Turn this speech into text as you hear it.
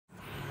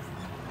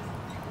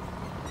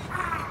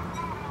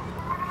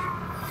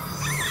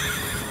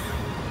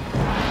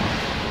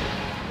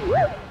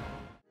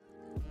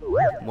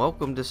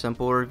Welcome to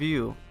Simple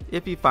Review.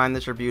 If you find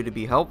this review to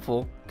be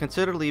helpful,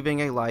 consider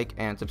leaving a like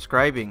and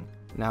subscribing.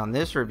 Now in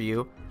this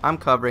review, I'm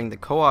covering the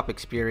co-op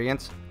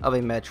experience of a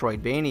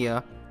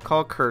Metroidvania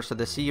called Curse of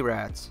the Sea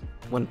Rats.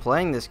 When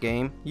playing this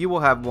game, you will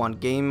have one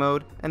game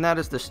mode, and that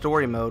is the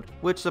story mode,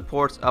 which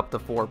supports up to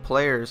 4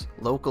 players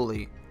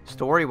locally.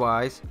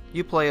 Story-wise,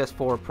 you play as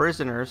 4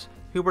 prisoners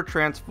who were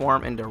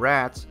transformed into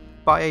rats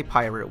by a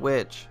pirate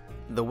witch.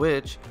 The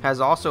witch has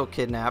also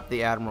kidnapped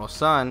the Admiral's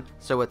son,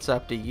 so it's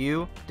up to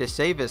you to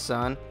save his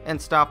son and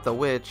stop the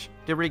witch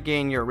to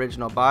regain your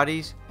original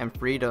bodies and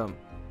freedom.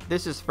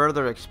 This is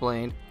further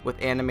explained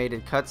with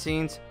animated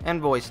cutscenes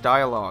and voice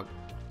dialogue.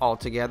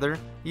 Altogether,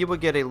 you will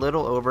get a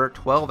little over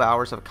 12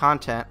 hours of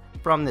content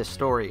from this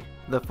story.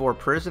 The 4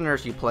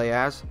 prisoners you play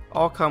as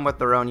all come with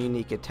their own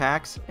unique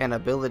attacks and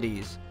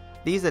abilities.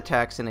 These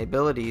attacks and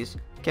abilities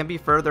can be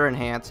further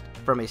enhanced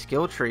from a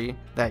skill tree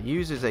that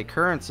uses a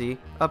currency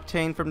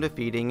obtained from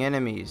defeating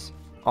enemies.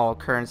 All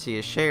currency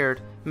is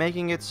shared,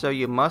 making it so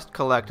you must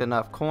collect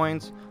enough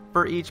coins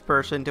for each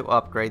person to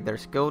upgrade their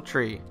skill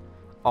tree.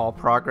 All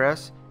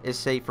progress is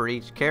saved for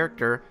each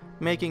character,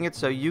 making it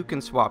so you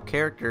can swap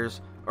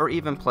characters or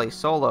even play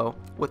solo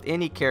with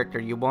any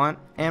character you want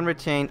and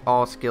retain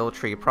all skill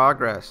tree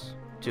progress.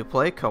 To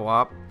play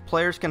co-op,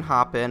 players can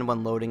hop in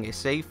when loading a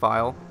save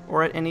file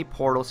or at any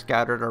portal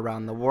scattered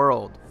around the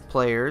world.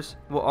 Players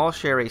will all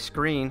share a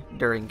screen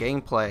during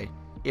gameplay.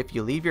 If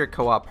you leave your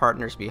co-op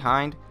partners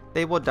behind,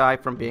 they will die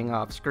from being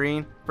off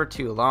screen for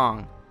too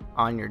long.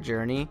 On your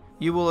journey,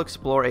 you will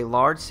explore a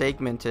large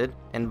segmented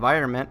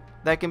environment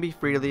that can be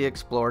freely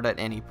explored at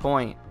any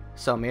point.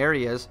 Some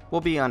areas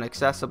will be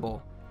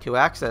inaccessible. To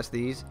access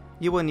these,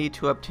 you will need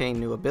to obtain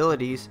new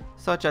abilities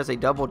such as a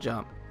double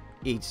jump.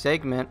 Each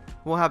segment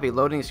will have a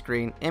loading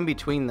screen in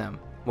between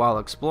them. While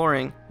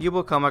exploring, you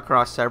will come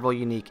across several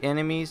unique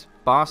enemies,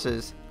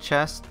 bosses,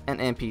 chests, and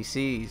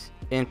NPCs.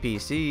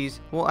 NPCs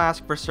will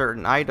ask for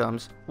certain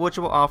items, which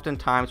will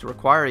oftentimes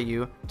require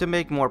you to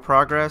make more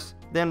progress,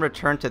 then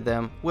return to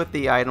them with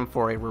the item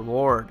for a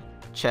reward.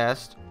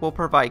 Chests will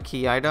provide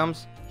key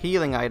items,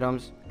 healing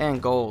items,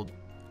 and gold.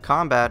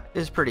 Combat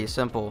is pretty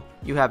simple.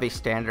 You have a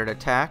standard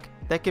attack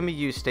that can be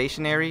used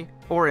stationary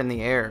or in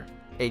the air,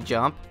 a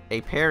jump,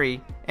 a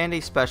parry, and a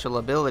special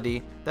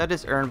ability that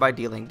is earned by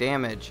dealing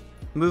damage.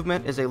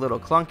 Movement is a little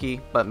clunky,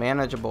 but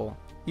manageable.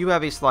 You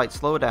have a slight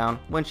slowdown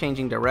when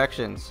changing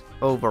directions.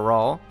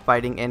 Overall,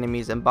 fighting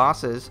enemies and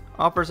bosses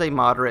offers a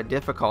moderate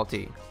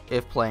difficulty.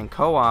 If playing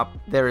co-op,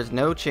 there is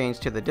no change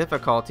to the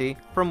difficulty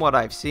from what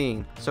I've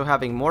seen, so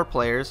having more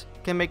players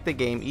can make the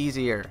game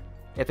easier.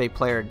 If a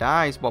player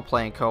dies while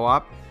playing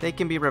co-op, they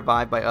can be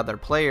revived by other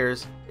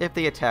players if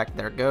they attack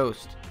their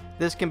ghost.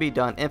 This can be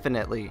done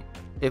infinitely.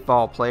 If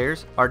all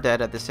players are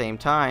dead at the same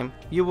time,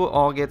 you will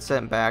all get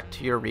sent back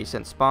to your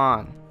recent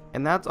spawn.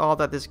 And that's all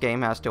that this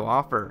game has to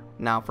offer.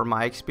 Now for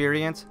my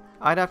experience,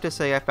 I'd have to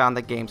say I found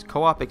the game's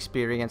co-op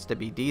experience to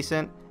be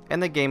decent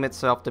and the game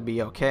itself to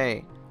be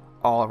okay.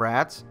 All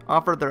rats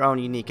offer their own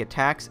unique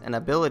attacks and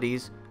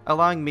abilities,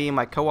 allowing me and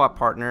my co-op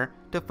partner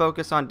to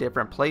focus on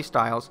different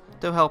playstyles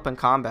to help in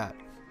combat.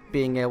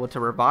 Being able to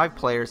revive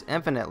players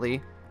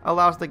infinitely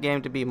allows the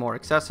game to be more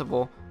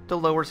accessible to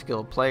lower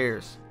skilled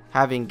players.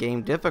 Having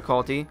game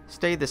difficulty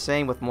stay the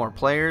same with more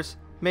players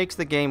makes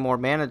the game more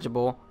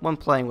manageable when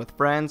playing with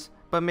friends,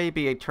 but may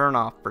be a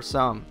turnoff for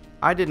some.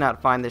 I did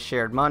not find the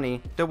shared money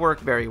to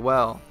work very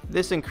well.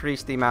 This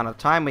increased the amount of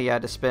time we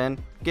had to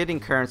spend getting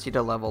currency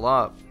to level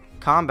up.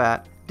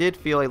 Combat did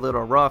feel a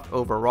little rough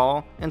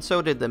overall, and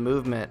so did the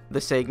movement. The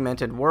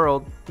segmented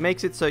world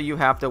makes it so you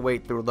have to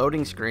wait through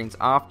loading screens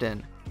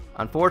often.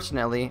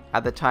 Unfortunately,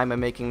 at the time of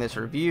making this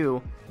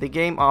review, the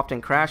game often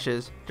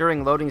crashes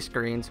during loading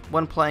screens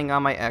when playing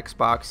on my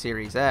Xbox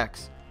Series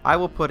X. I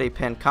will put a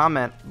pinned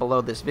comment below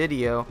this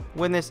video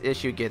when this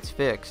issue gets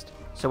fixed.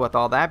 So with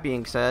all that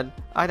being said,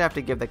 I'd have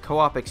to give the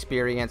co-op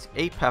experience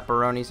 8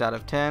 pepperonis out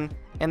of 10,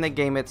 and the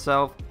game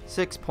itself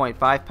 6.5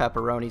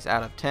 pepperonis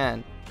out of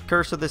 10.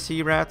 Curse of the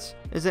Sea Rats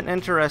is an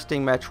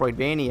interesting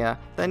Metroidvania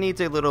that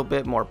needs a little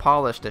bit more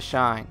polish to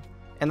shine.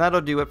 And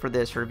that'll do it for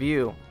this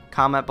review.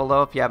 Comment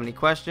below if you have any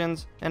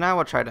questions, and I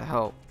will try to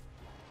help.